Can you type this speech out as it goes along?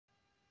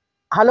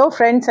Hello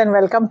friends and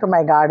welcome to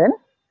my garden.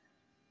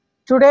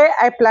 Today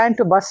I plan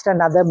to bust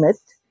another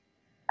myth,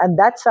 and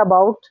that's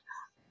about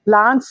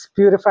plants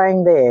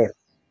purifying the air.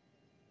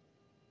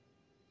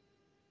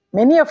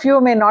 Many of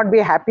you may not be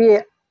happy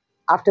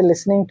after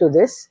listening to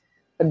this,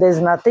 but there's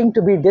nothing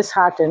to be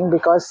disheartened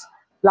because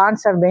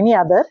plants have many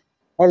other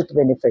health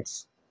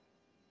benefits.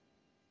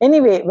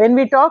 Anyway, when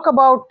we talk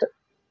about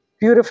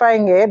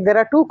purifying air, there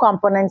are two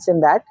components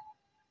in that.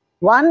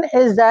 One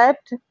is that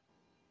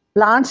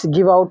plants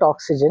give out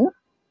oxygen,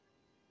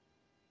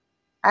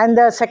 and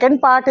the second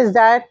part is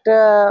that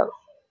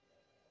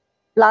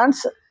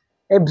plants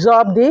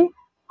absorb the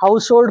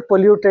household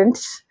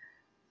pollutants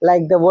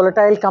like the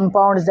volatile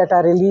compounds that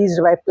are released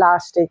by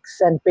plastics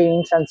and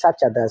paints and such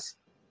others.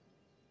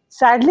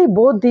 Sadly,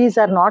 both these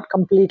are not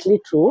completely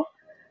true,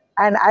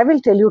 and I will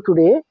tell you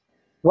today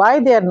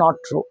why they are not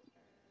true.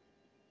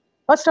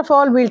 First of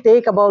all, we'll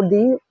take about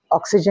the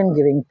oxygen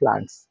giving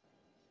plants.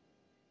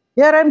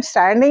 Here I'm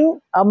standing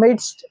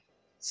amidst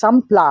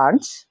some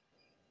plants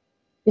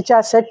which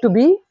are said to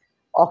be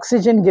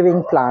oxygen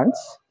giving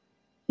plants.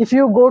 If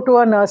you go to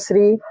a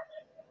nursery,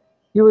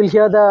 you will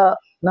hear the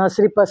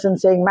nursery person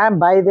saying, "Ma'am,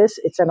 buy this,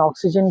 it's an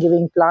oxygen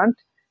giving plant,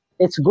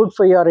 it's good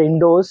for your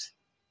indoors."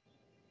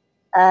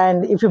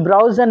 And if you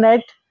browse the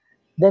net,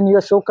 then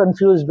you're so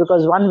confused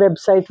because one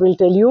website will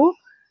tell you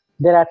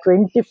there are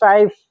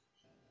 25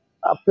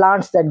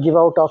 plants that give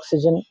out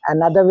oxygen,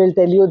 another will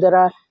tell you there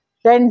are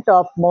 10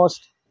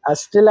 topmost,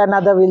 still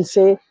another will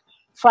say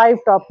 5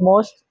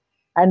 topmost,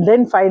 and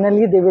then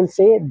finally they will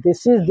say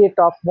this is the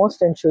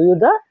topmost and show you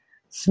the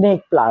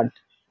snake plant.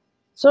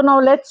 So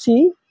now let's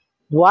see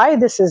why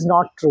this is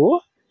not true,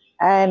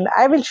 and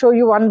I will show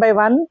you one by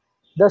one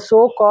the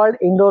so-called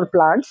indoor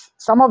plants.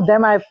 Some of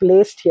them I have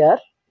placed here.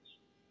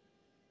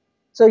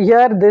 So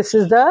here this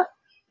is the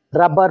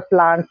rubber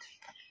plant,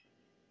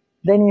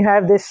 then you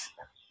have this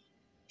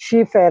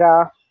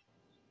Schifera,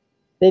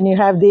 then you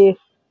have the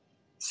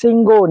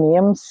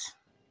syngoniums,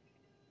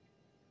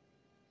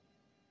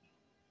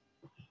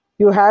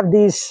 you have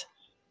these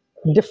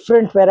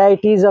different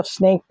varieties of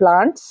snake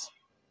plants.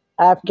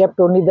 I have kept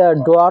only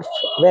the dwarf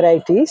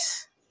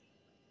varieties.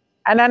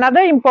 And another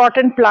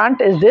important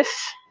plant is this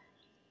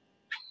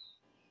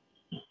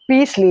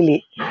peace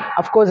lily.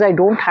 Of course, I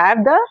don't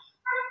have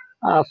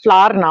the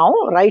flower now,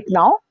 right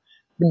now,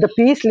 but the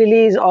peace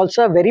lily is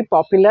also a very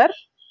popular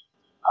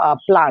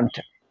plant.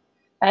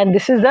 And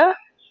this is the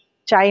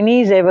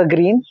Chinese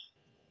evergreen.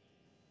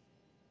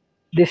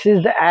 This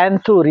is the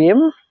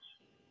anthurium.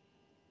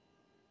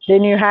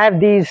 Then you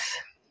have these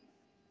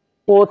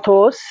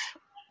pothos,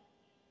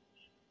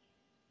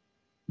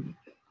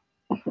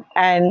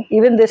 and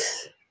even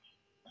this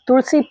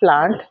tulsi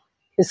plant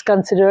is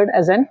considered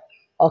as an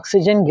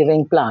oxygen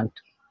giving plant.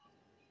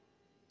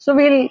 So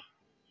we'll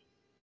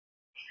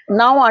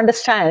now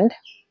understand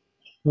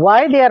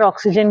why they are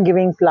oxygen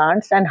giving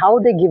plants and how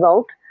they give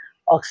out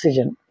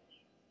oxygen.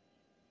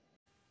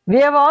 We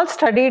have all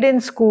studied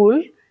in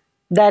school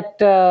that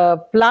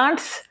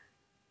plants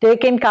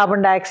take in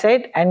carbon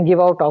dioxide and give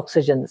out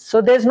oxygen.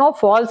 So there's no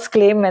false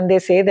claim when they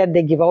say that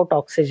they give out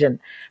oxygen.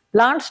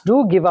 Plants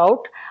do give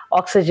out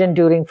oxygen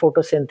during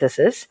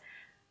photosynthesis.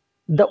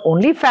 The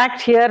only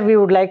fact here we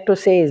would like to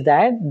say is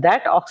that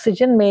that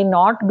oxygen may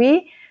not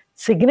be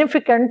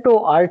significant to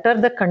alter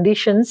the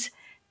conditions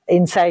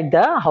inside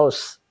the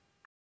house.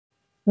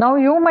 Now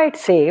you might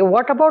say,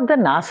 what about the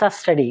NASA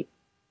study?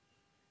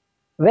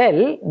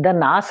 Well, the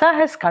NASA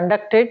has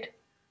conducted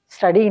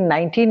study in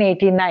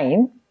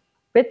 1989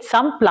 with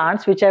some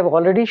plants which I've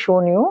already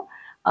shown you.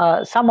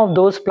 Some of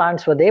those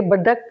plants were there,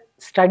 but the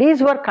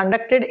studies were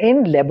conducted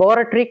in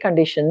laboratory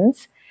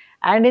conditions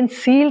and in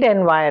sealed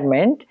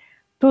environment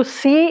to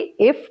see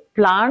if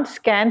plants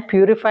can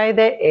purify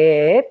the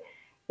air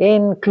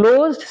in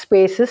closed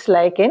spaces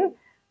like in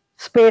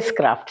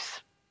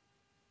spacecrafts.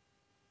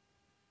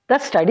 The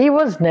study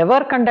was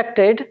never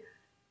conducted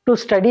to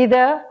study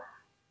the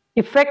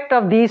effect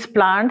of these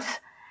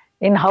plants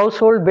in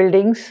household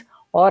buildings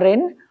or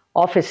in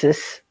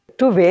offices.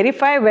 To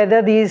verify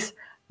whether these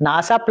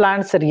NASA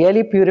plants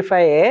really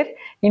purify air,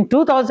 in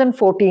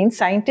 2014,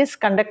 scientists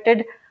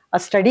conducted a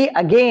study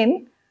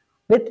again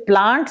with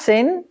plants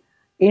in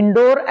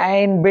indoor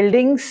and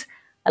buildings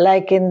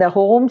like in the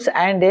homes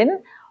and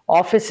in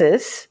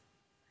offices,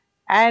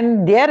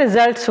 and their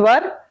results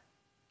were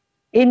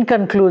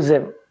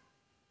inconclusive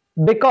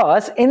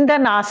because in the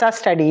NASA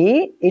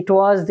study it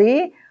was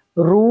the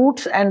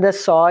roots and the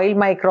soil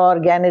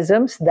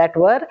microorganisms that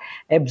were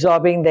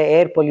absorbing the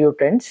air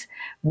pollutants,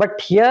 but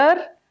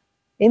here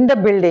in the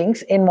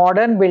buildings, in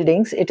modern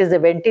buildings, it is the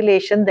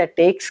ventilation that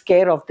takes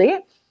care of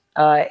the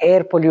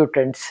air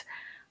pollutants.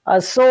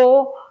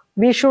 So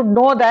we should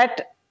know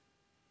that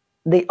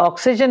the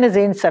oxygen is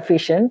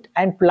insufficient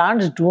and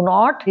plants do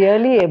not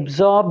really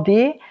absorb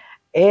the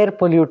air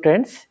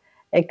pollutants,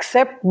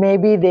 except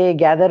maybe they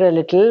gather a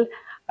little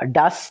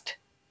dust.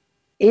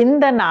 In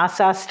the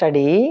NASA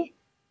study,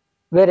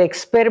 where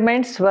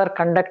experiments were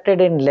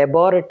conducted in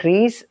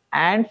laboratories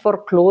and for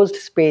closed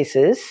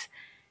spaces,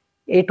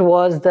 it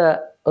was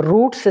the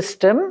root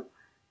system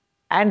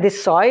and the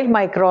soil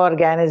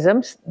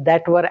microorganisms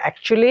that were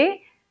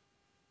actually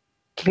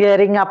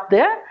clearing up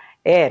the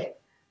air.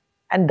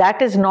 And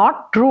that is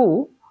not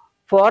true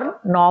for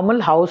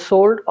normal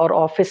household or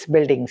office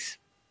buildings.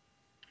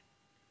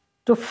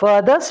 To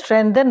further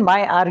strengthen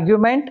my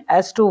argument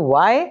as to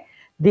why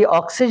the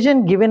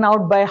oxygen given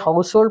out by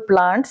household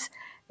plants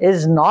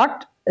is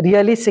not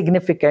really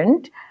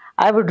significant,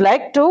 I would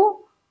like to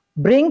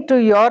bring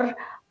to your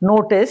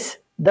notice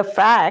the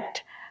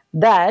fact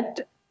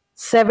that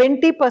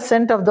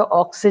 70% of the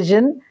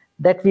oxygen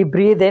that we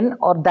breathe in,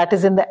 or that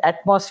is in the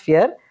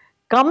atmosphere,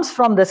 comes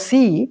from the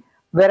sea,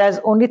 whereas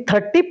only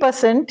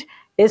 30%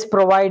 is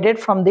provided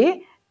from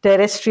the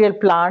terrestrial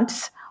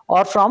plants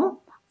or from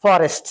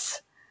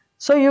forests.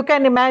 So you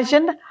can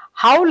imagine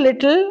how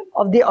little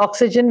of the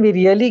oxygen we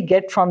really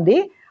get from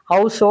the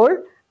household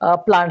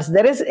plants.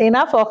 There is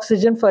enough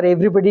oxygen for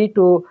everybody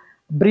to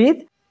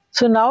breathe.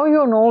 So now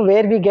you know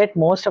where we get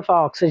most of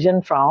our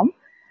oxygen from.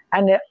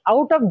 And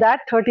out of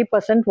that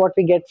 30%, what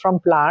we get from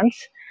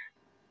plants,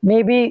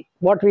 maybe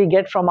what we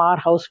get from our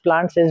house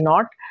plants is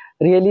not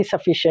really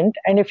sufficient.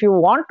 And if you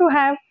want to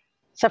have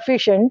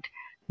sufficient,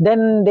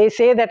 then they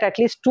say that at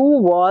least 2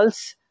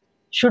 walls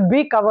should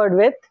be covered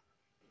with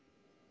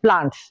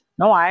plants.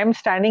 Now I am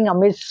standing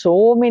amidst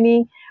so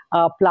many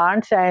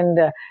plants and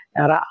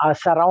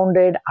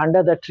surrounded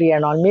under the tree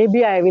and all.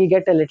 Maybe I will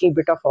get a little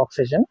bit of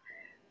oxygen.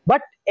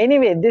 But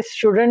anyway, this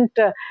shouldn't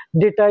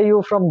deter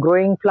you from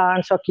growing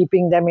plants or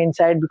keeping them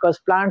inside, because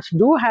plants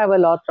do have a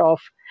lot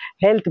of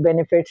health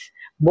benefits,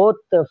 both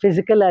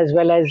physical as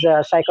well as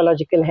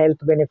psychological health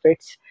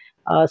benefits.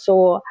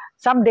 So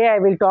someday I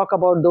will talk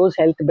about those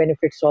health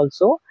benefits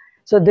also.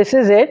 So this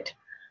is it.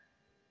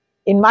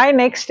 In my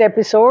next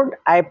episode,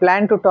 I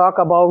plan to talk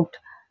about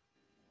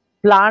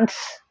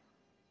plants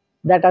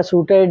that are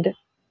suited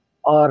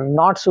or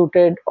not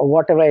suited or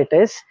whatever it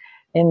is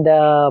in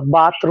the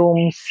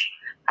bathrooms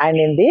and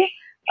in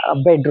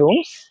the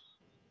bedrooms.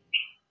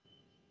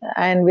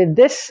 And with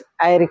this,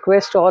 I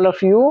request all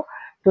of you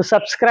to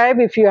subscribe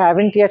if you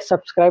haven't yet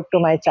subscribed to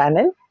my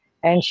channel,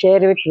 and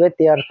share it with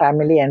your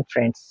family and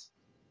friends.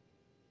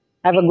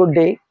 Have a good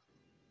day.